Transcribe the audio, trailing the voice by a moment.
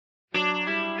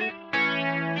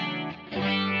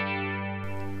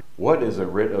What is a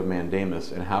writ of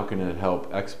mandamus and how can it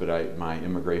help expedite my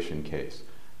immigration case?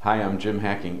 Hi, I'm Jim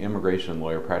Hacking, immigration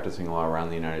lawyer practicing law around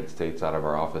the United States out of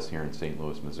our office here in St.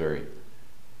 Louis, Missouri.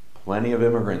 Plenty of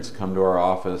immigrants come to our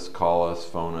office, call us,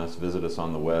 phone us, visit us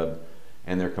on the web,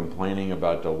 and they're complaining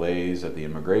about delays at the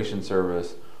immigration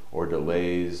service or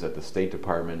delays at the State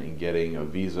Department in getting a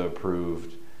visa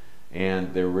approved,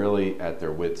 and they're really at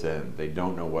their wits' end. They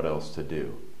don't know what else to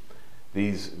do.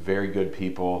 These very good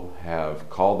people have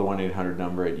called the 1-800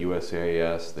 number at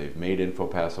USCIS, they've made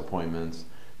InfoPass appointments,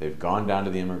 they've gone down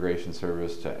to the Immigration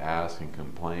Service to ask and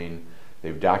complain,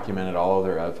 they've documented all of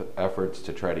their efforts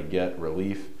to try to get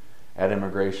relief at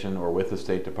immigration or with the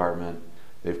State Department.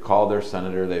 They've called their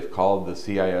senator, they've called the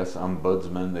CIS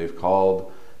ombudsman, they've called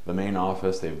the main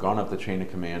office, they've gone up the chain of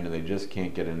command, and they just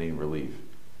can't get any relief.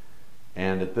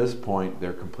 And at this point,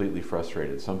 they're completely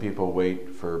frustrated. Some people wait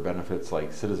for benefits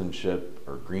like citizenship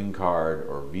or green card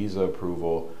or visa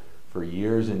approval for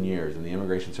years and years, and the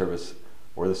Immigration Service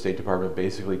or the State Department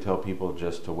basically tell people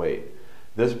just to wait.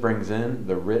 This brings in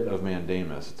the writ of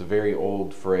mandamus. It's a very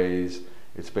old phrase.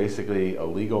 It's basically a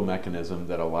legal mechanism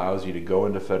that allows you to go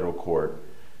into federal court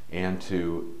and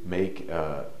to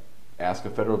ask a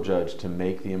federal judge to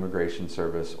make the Immigration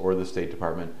Service or the State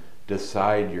Department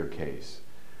decide your case.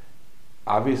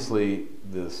 Obviously,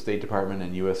 the State Department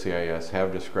and USCIS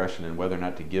have discretion in whether or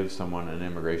not to give someone an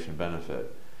immigration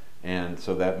benefit. And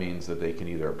so that means that they can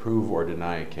either approve or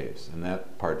deny a case, and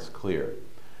that part's clear.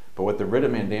 But what the writ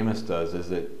of mandamus does is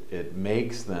that it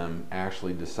makes them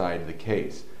actually decide the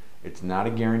case. It's not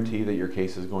a guarantee that your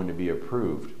case is going to be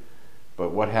approved, but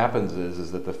what happens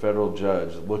is that the federal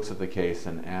judge looks at the case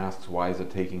and asks, why is it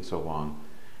taking so long?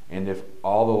 And if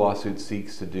all the lawsuit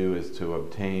seeks to do is to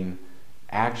obtain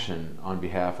action on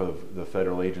behalf of the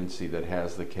federal agency that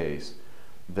has the case,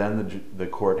 then the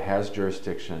court has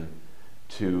jurisdiction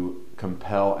to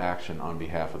compel action on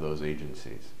behalf of those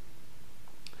agencies.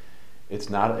 It's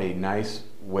not a nice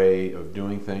way of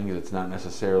doing things. It's not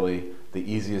necessarily the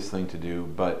easiest thing to do,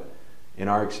 but in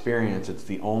our experience, it's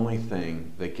the only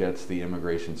thing that gets the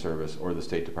Immigration Service or the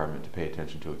State Department to pay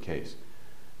attention to a case.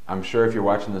 I'm sure if you're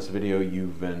watching this video,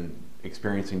 you've been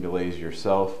experiencing delays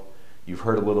yourself. You've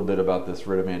heard a little bit about this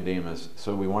writ of mandamus,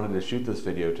 so we wanted to shoot this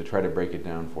video to try to break it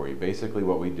down for you. Basically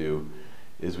what we do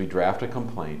is we draft a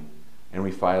complaint and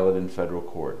we file it in federal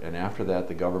court, and after that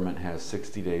the government has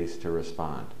 60 days to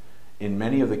respond. In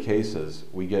many of the cases,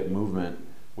 we get movement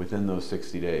within those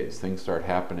 60 days. Things start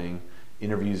happening,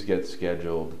 interviews get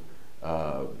scheduled,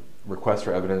 requests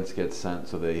for evidence get sent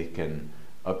so they can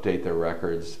update their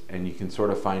records, and you can sort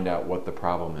of find out what the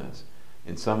problem is.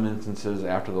 In some instances,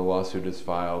 after the lawsuit is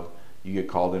filed, you get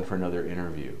called in for another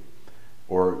interview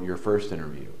or your first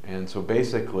interview. And so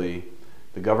basically,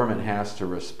 the government has to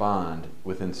respond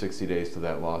within 60 days to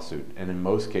that lawsuit. And in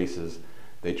most cases,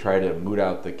 they try to moot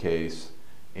out the case,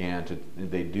 and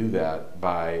they do that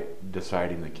by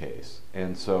deciding the case.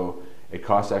 And so it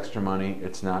costs extra money,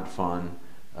 it's not fun,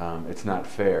 it's not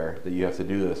fair that you have to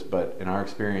do this, but in our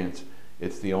experience,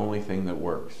 it's the only thing that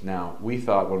works. Now, we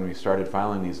thought when we started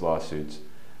filing these lawsuits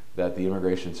that the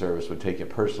Immigration Service would take it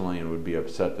personally and would be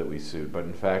upset that we sued. But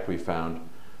in fact, we found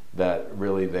that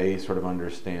really they sort of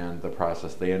understand the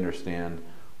process, they understand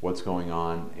what's going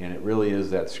on, and it really is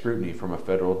that scrutiny from a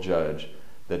federal judge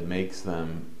that makes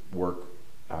them work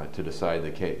to decide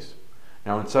the case.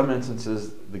 Now, in some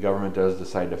instances, the government does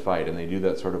decide to fight, and they do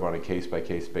that sort of on a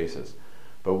case-by-case basis.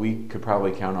 But we could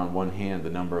probably count on one hand the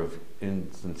number of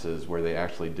instances where they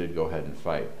actually did go ahead and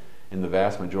fight. In the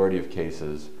vast majority of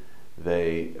cases,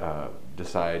 they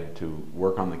decide to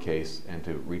work on the case and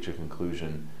to reach a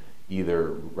conclusion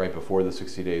either right before the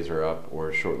 60 days are up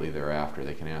or shortly thereafter.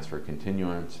 They can ask for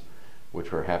continuance,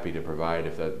 which we're happy to provide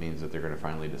if that means that they're going to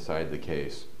finally decide the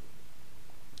case.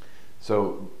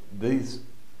 So these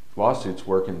lawsuits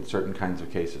work in certain kinds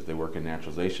of cases. They work in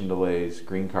naturalization delays,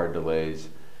 green card delays,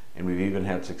 and we've even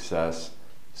had success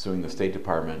suing the State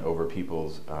Department over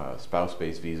people's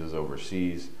spouse-based visas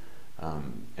overseas.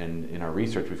 And in our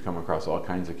research, we've come across all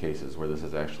kinds of cases where this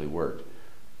has actually worked.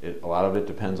 A lot of it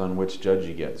depends on which judge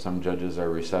you get. Some judges are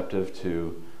receptive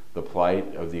to the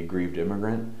plight of the aggrieved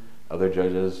immigrant. Other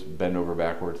judges bend over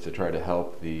backwards to try to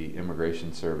help the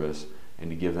Immigration Service and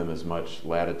to give them as much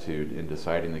latitude in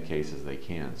deciding the case as they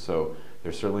can. So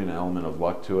there's certainly an element of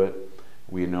luck to it.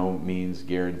 We in no means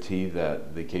guarantee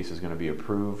that the case is going to be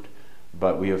approved,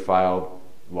 but we have filed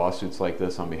lawsuits like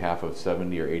this on behalf of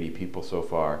 70 or 80 people so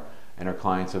far, and our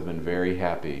clients have been very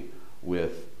happy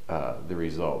with the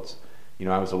results. You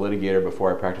know, I was a litigator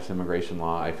before I practiced immigration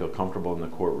law. I feel comfortable in the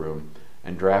courtroom,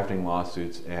 and drafting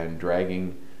lawsuits and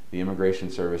dragging the Immigration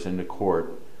Service into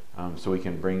court so we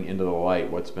can bring into the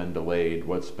light what's been delayed,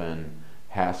 what's been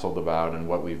hassled about, and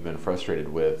what we've been frustrated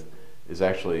with, is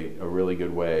actually a really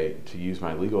good way to use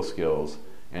my legal skills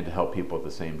and to help people at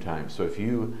the same time. So if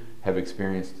you have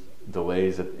experienced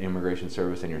delays at the Immigration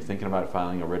Service and you're thinking about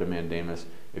filing a writ of mandamus,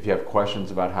 if you have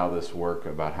questions about how this works,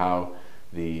 about how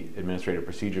the Administrative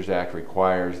Procedures Act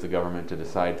requires the government to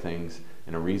decide things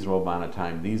in a reasonable amount of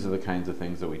time, these are the kinds of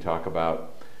things that we talk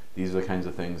about. These are the kinds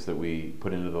of things that we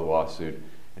put into the lawsuit.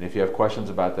 And if you have questions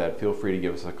about that, feel free to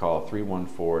give us a call,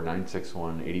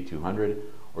 314-961-8200,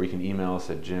 or you can email us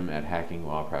at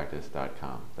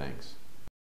jim@hackinglawpractice.com. Thanks.